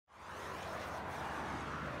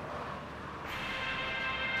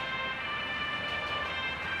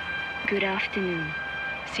Good afternoon.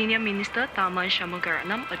 Senior Minister Taman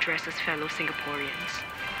Jurong addresses fellow Singaporeans.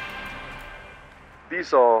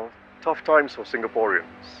 These are tough times for Singaporeans,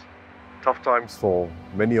 tough times for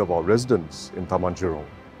many of our residents in Taman Jurong,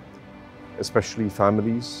 especially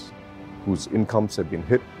families whose incomes have been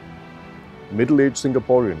hit, middle-aged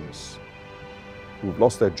Singaporeans who've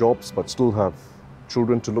lost their jobs but still have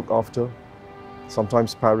children to look after,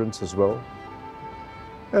 sometimes parents as well.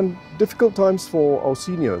 And difficult times for our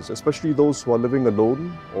seniors, especially those who are living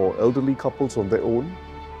alone or elderly couples on their own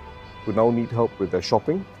who now need help with their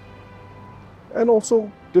shopping. And also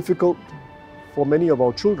difficult for many of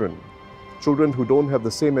our children who don't have the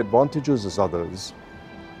same advantages as others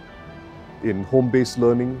in home-based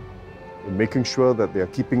learning, in making sure that they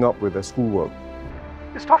are keeping up with their schoolwork.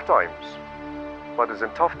 It's tough times, but it's in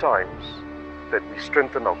tough times that we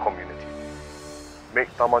strengthen our community, make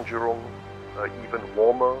Taman Jurong an even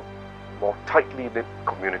warmer, more tightly knit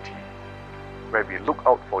community where we look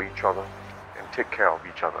out for each other and take care of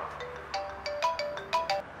each other.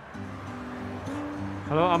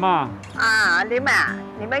 Hello， 阿妈。啊，林啊，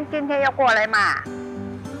你们今天要过来吗？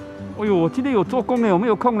哎呦，我今天有做工呢，我没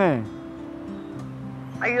有空呢。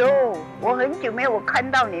哎呦，我很久没有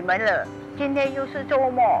看到你们了，今天又是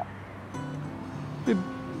周末。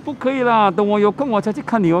不可以啦，等我有空我才去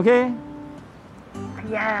看你 ，OK？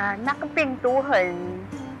 哎呀，那个病毒很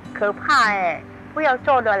可怕哎，不要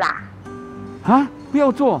做了啦。啊，不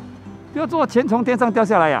要做，钱从天上掉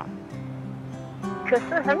下来呀。可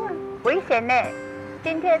是很危险呢。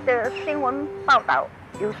今天的新闻报道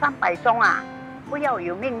有300宗啊，不要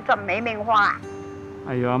有命赚没命花。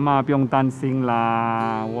哎呦，阿妈不用担心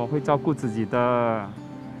啦，我会照顾自己的。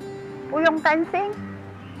不用担心，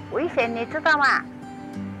危险你知道吗？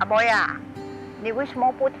阿伯呀，你为什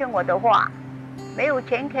么不听我的话？没有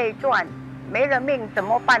钱可以赚，没了命怎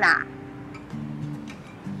么办啊？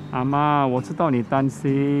阿妈，我知道你担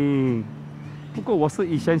心，不过我是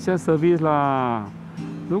essential service 啦。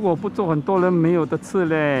如果不做，很多人没有的吃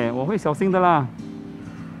嘞，我会小心的啦。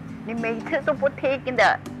你每次都不听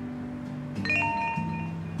的。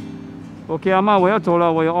OK， 阿妈，我要走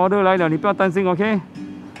了，我有 order 来了，你不要担心 ，OK？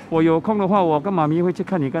 我有空的话，我跟妈咪会去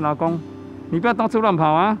看你跟阿公，你不要到处乱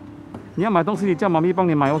跑啊！你要买东西，你叫妈咪帮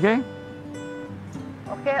你买 ，OK？OK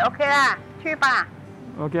啦，去吧。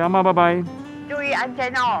OK， 阿妈，拜拜。注意安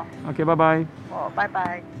全哦。OK， 拜拜。哦，拜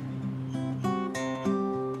拜。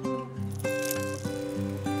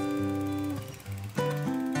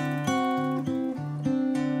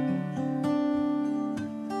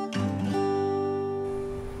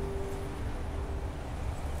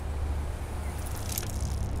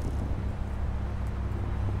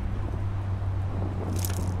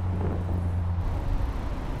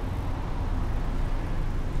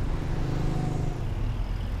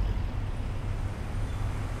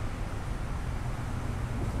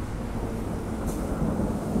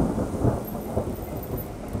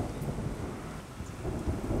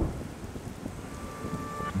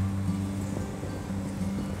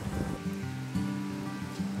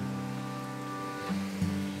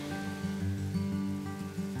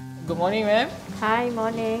Good morning, ma'am. Hi,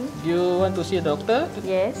 morning. Do you want to see a doctor?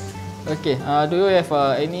 Yes. Okay. Do you have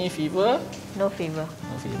any fever? No fever.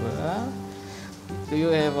 No fever. Do you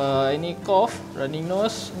have any cough, running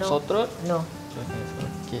nose, No. sore throat? No.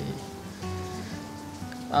 Okay.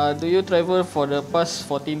 Do you travel for the past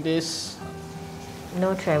 14 days?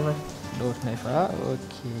 No travel. No, never.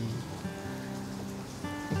 Okay.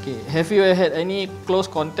 Okay. Have you had any close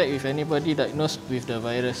contact with anybody diagnosed with the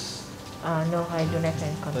virus? No, I don't have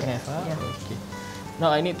any Don't contact. have. Yeah. Okay.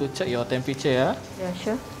 Now I need to check your temperature. Yeah,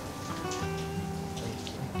 sure.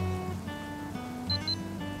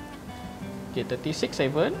 Okay,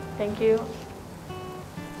 36.7. Thank you.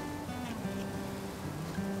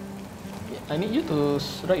 I need you to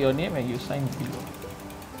write your name and you sign below.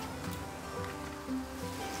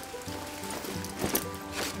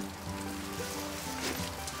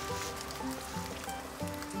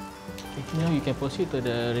 Okay, now you can proceed to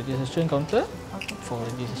the registration counter for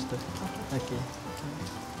register. Okay.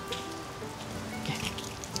 Okay.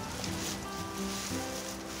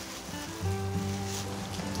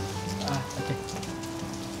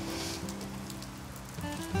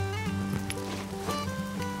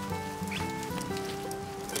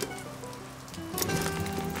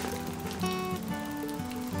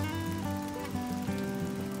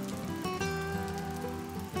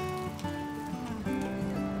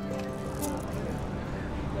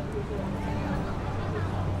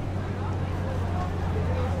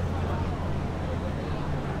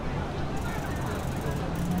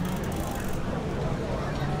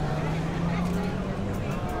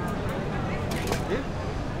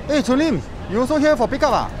 Hey, Choon Lim, you also here for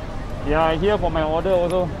pickup ah? Yeah, I here for my order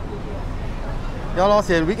also. Yeah, lor,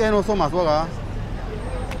 sian weekend also must work ah.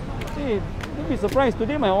 Hey, you'll be surprised.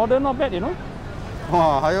 Today my order not bad, you know.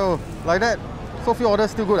 Wow, hayo, like that. So few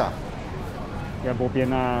orders still good ah? Yeah, bo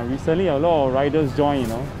pian ah. Recently a lot of riders join, you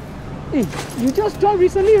know. Hey, you just joined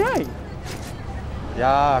recently, right?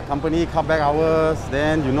 Yeah, company cut back hours,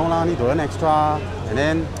 then you know lah, need to earn extra, and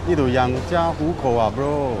then need to 养家糊口啊,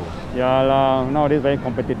 bro. Yeah lah, nowadays very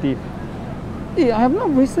competitive. Hey, I have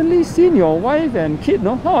not recently seen your wife and kid,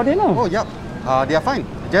 no? How are they now? Oh, yep. They are fine.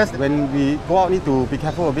 Just when we go out, need to be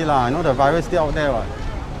careful a bit lah. I know the virus still out there.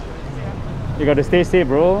 You got to stay safe,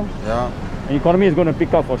 bro. Yeah. The economy is going to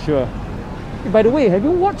pick up for sure. Hey, by the way, have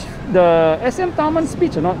you watched the SM Taman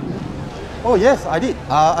speech or not? Oh yes, I did.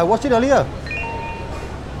 I watched it earlier.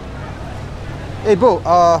 Hey bro,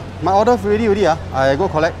 my order ready already ah. I go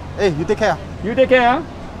collect. Hey, you take care. You take care, huh?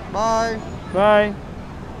 Bye. Bye.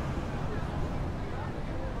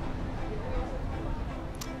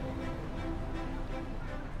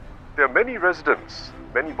 There are many residents,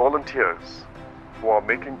 many volunteers who are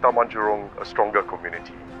making Taman Jurong a stronger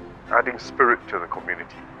community, adding spirit to the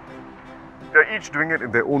community. They're each doing it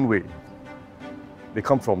in their own way. They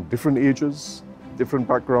come from different ages, different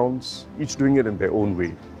backgrounds, each doing it in their own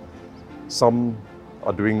way. Some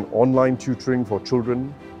are doing online tutoring for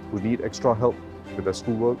children who need extra help with their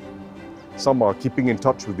schoolwork. Some are keeping in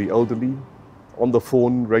touch with the elderly on the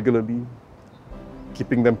phone regularly,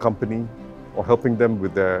 keeping them company or helping them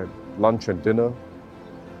with their lunch and dinner.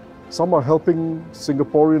 Some are helping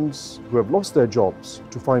Singaporeans who have lost their jobs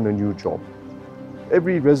to find a new job.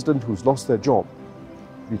 Every resident who's lost their job,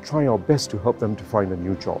 we try our best to help them to find a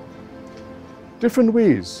new job. Different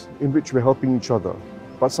ways in which we're helping each other,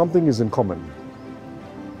 but something is in common.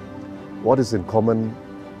 What is in common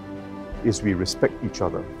is we respect each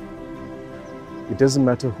other. It doesn't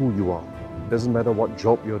matter who you are, it doesn't matter what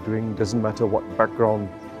job you're doing, it doesn't matter what background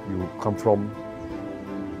you come from.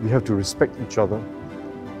 We have to respect each other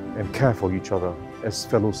and care for each other as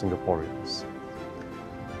fellow Singaporeans.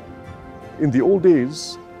 In the old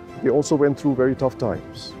days, they also went through very tough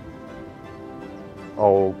times.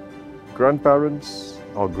 Our grandparents,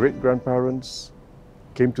 our great-grandparents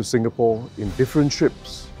came to Singapore in different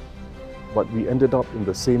ships, but we ended up in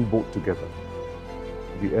the same boat together.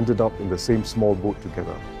 We ended up in the same small boat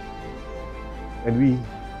together. And we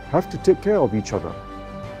have to take care of each other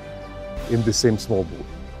in the same small boat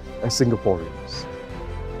as Singaporeans.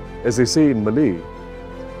 As they say in Malay,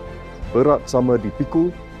 berat sama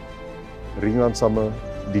dipikul, ringan sama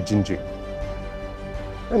dijinjing.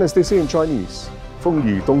 And as they say in Chinese, 风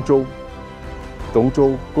雨东周，东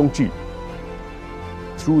周共济.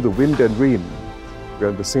 Through the wind and rain, we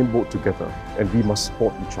are in the same boat together and we must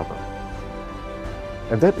support each other.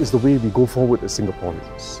 And that is the way we go forward as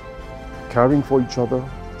Singaporeans. Caring for each other,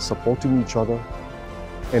 supporting each other,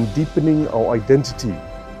 and deepening our identity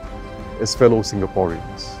as fellow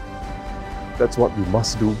Singaporeans. That's what we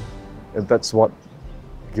must do, and that's what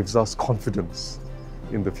gives us confidence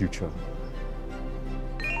in the future.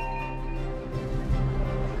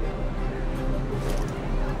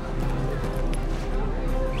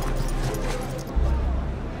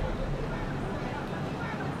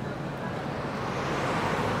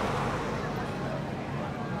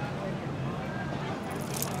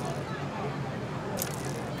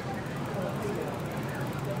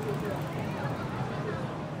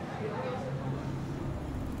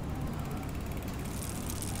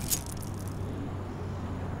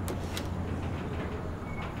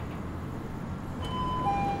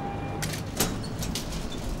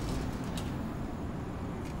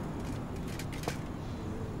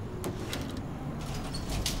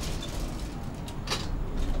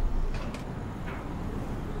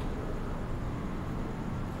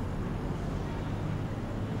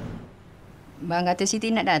 Bang kata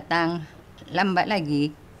Siti nak datang. Lambat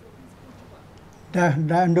lagi. Dah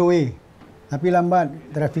on the way. Tapi lambat,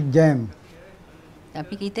 traffic jam.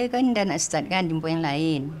 Tapi kita kan dah nak start kan jumpa yang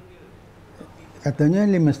lain. Katanya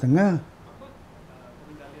 5:30.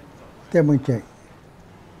 Kita mau cek.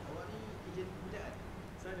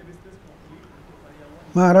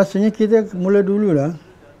 Rasanya kita mula dulu lah.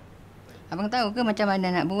 Abang tahu ke macam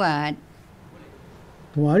mana nak buat?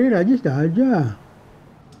 Tu hari Rajis dah ajar.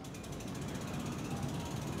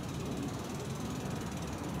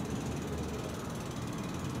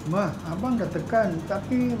 Abang dah tekan,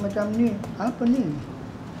 tapi macam ni, apa ni?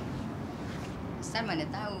 Asal mana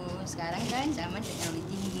tahu, sekarang kan zaman teknologi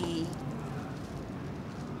tinggi.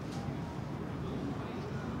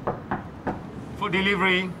 Food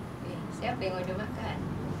delivery. Siapa yang order makan?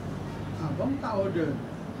 Abang tak order.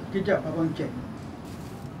 Kejap abang cek.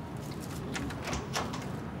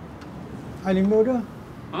 I order.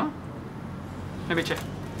 Huh? Let me check.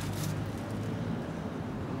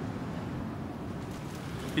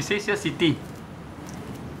 It says here city.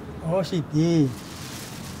 Oh, Siti.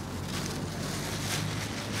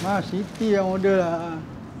 Siti yang order lah.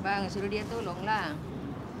 Bang, suruh dia tolonglah.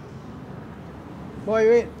 Boy,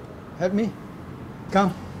 wait. Help me. Come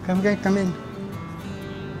in.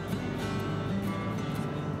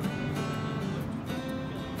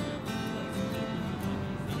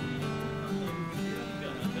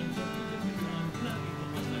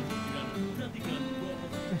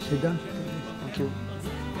 Sit down. Thank you.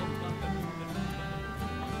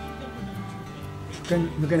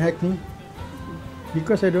 You can hack me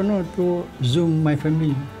because I don't know to Zoom my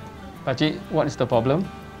family. Pakcik, what is the problem?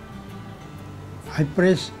 I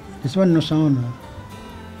press this one no sound.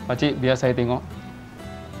 Pakcik, biar saya tengok.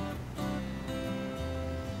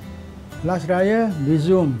 Last raya di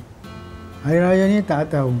Zoom. Hari raya ni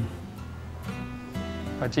tak tahu.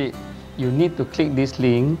 Pakcik, you need to click this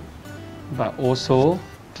link, but also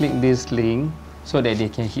click this link so that they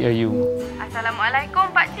can hear you. Assalamualaikum,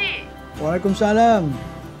 Pakcik. Waalaikumsalam.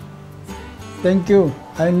 Thank you.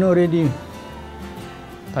 I know already.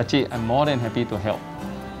 Pakcik, I'm more than happy to help.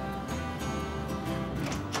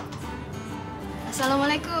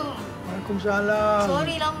 Assalamualaikum. Waalaikumsalam.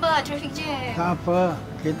 Sorry lambat, traffic jam. Tak apa.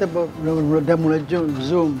 Kita dah mulai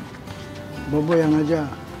Zoom. Bobo yang ajar.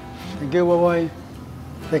 Thank you, Boboy.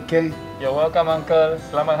 Take care. You're welcome, Uncle.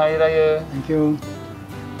 Selamat Hari Raya. Thank you.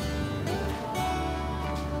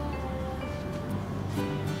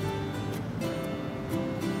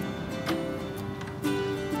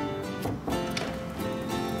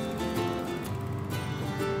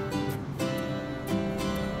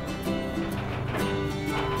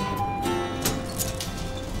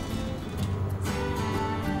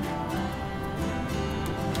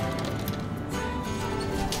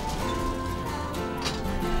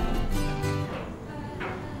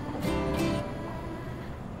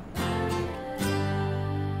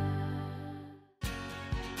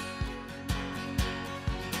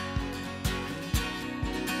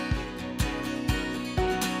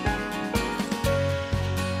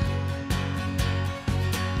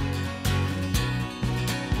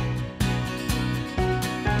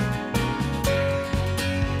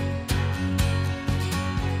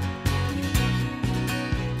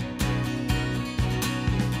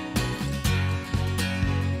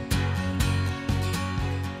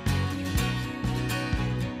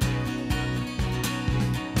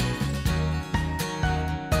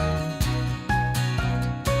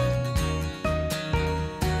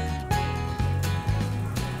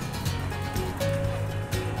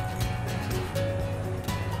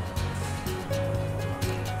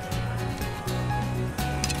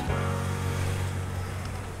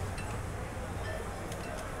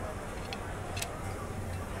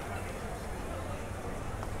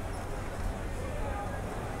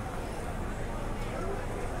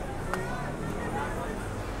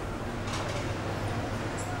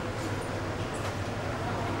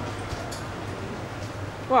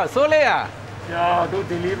 Wah, soleh ah? Ya, tu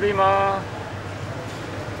delivery mah.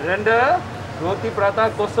 Render, roti prata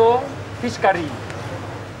kosong, fish curry.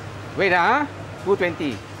 Wait ah,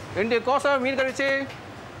 220. Render kosong, meal curry cik.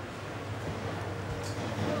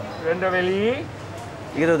 Render valley.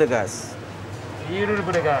 20 gas. 20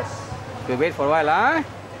 gas. Okay, wait for a while ah.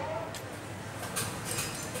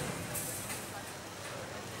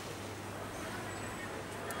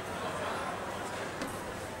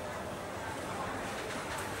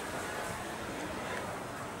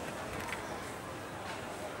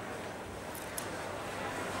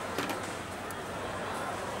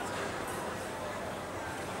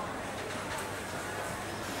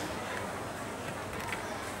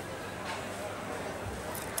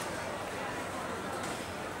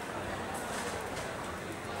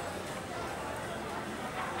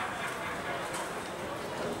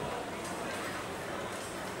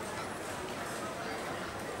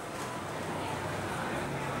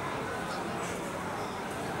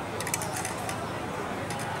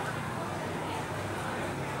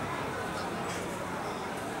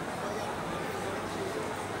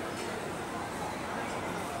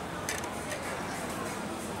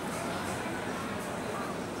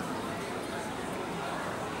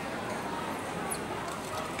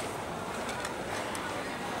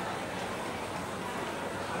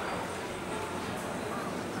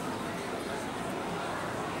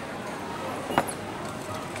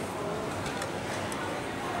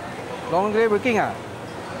 Long day working ah?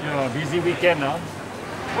 Yeah, busy weekend now.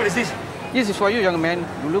 What is this? This is for you, young man.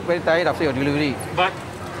 You look very tired after your delivery.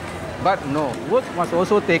 But no, work must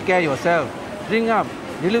also take care of yourself. Drink up.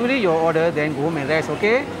 Delivery your order, then go home and rest,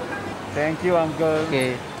 okay? Thank you, Uncle.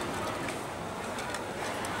 Okay.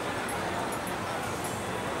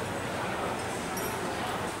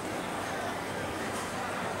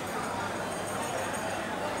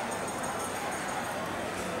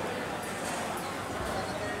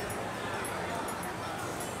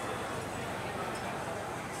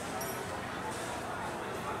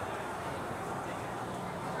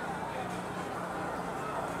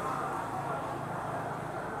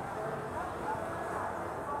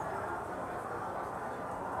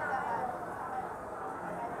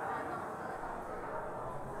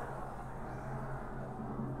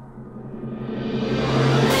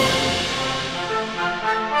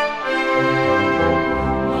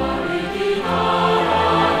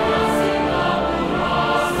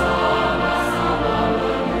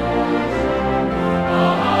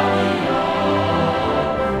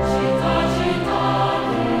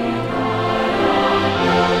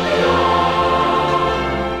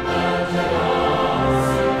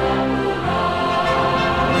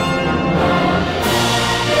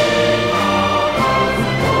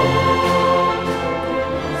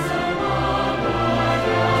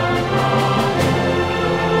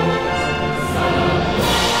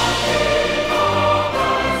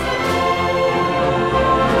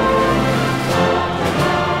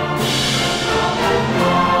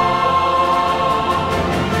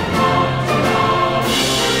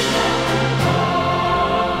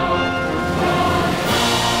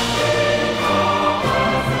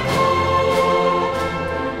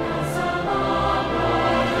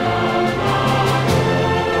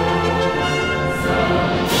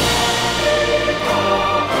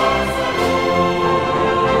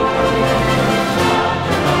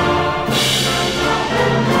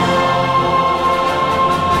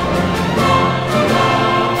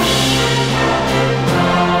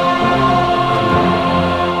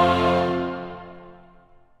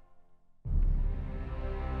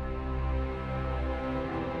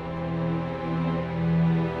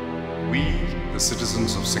 We, the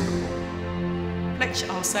citizens of Singapore, pledge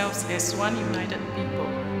ourselves as one united people,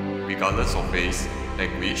 regardless of race,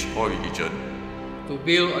 language, or religion, to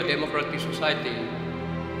build a democratic society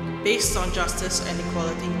based on justice and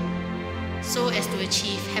equality, so as to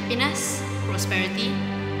achieve happiness, prosperity,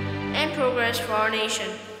 and progress for our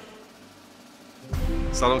nation.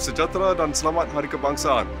 Salam sejahtera dan selamat Hari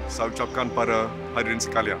Kebangsaan saya ucapkan pada hadirin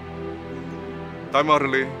sekalian. Taimar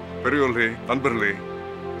Periole dan Berle,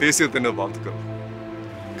 தேsiya的வாழ்த்துக்கள்.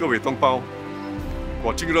 各位同胞，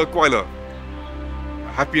国庆日快乐!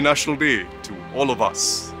 A happy National Day to all of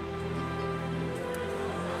us.